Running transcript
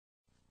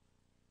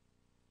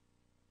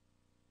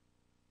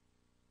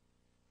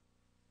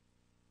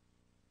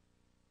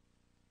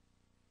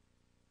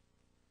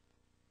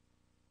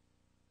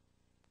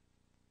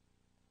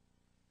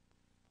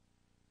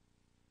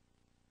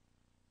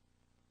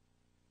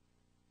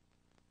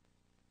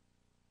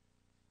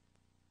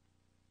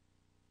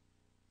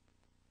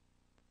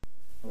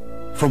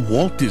From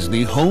Walt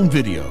Disney Home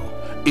Video,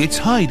 it's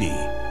Heidi,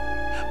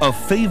 a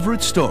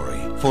favorite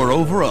story for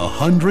over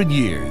 100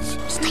 years.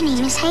 My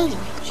name is Heidi.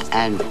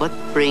 And what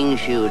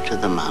brings you to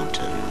the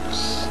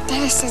mountains?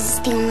 Dad says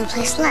it's the only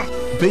place left.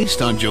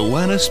 Based on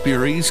Joanna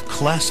Spyri's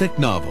classic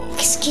novel.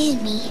 Excuse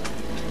me,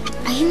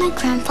 are you my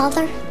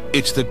grandfather?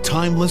 It's the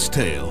timeless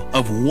tale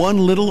of one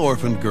little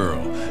orphan girl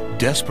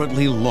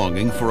desperately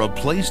longing for a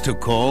place to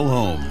call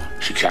home.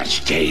 She can't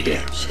stay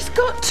there. She's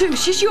got to.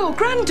 She's your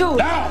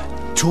granddaughter. No!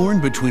 Torn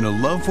between a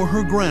love for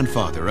her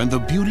grandfather and the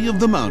beauty of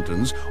the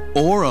mountains,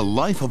 or a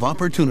life of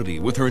opportunity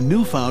with her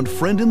newfound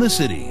friend in the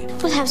city.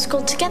 We'll have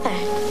school together.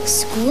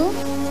 School?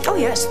 Oh,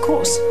 yes, of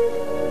course.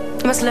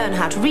 You must learn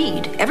how to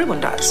read. Everyone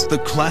does. The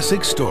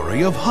classic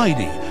story of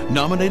Heidi,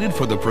 nominated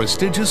for the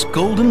prestigious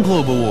Golden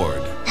Globe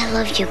Award. I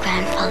love you,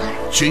 Grandfather.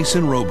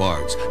 Jason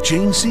Robards,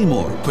 Jane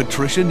Seymour,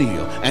 Patricia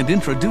Neal, and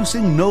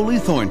introducing Noli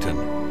Thornton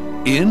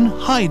in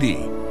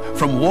Heidi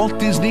from Walt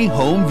Disney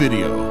Home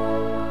Video.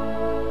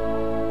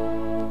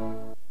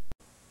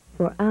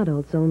 For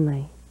adults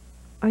only.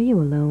 Are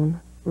you alone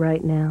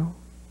right now?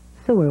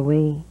 So are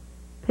we.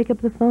 Pick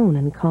up the phone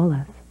and call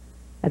us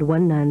at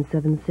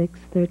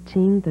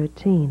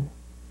 1976-1313.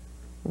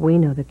 We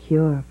know the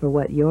cure for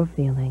what you're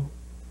feeling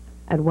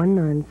at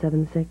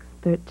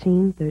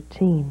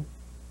 1976-1313.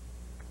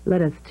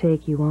 Let us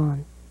take you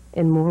on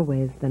in more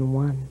ways than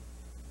one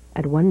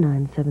at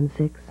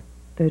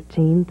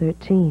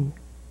 1976-1313.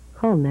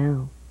 Call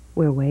now.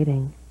 We're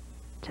waiting.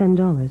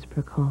 $10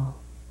 per call.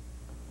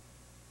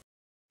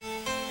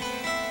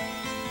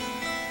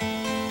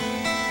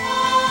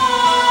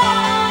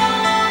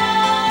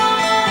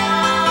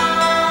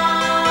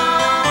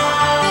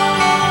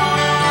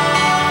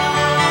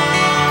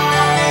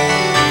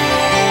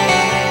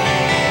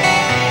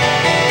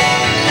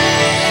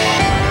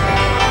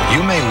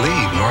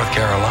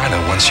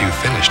 Once you've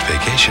finished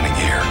vacationing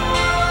here.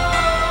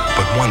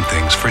 But one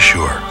thing's for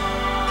sure,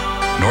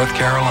 North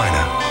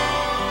Carolina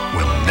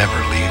will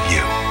never leave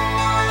you.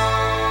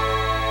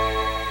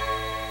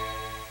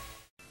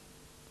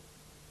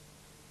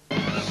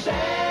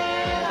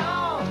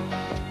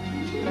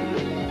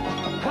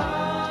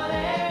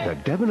 The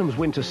Debenhams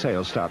Winter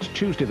Sale starts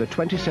Tuesday the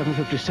 27th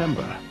of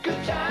December.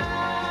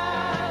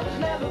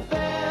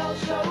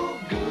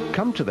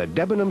 Come to the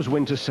Debenhams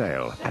Winter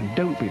Sale and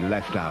don't be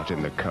left out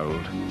in the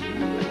cold.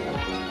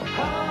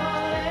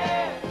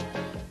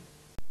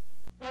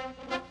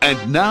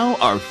 And now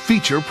our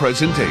feature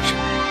presentation.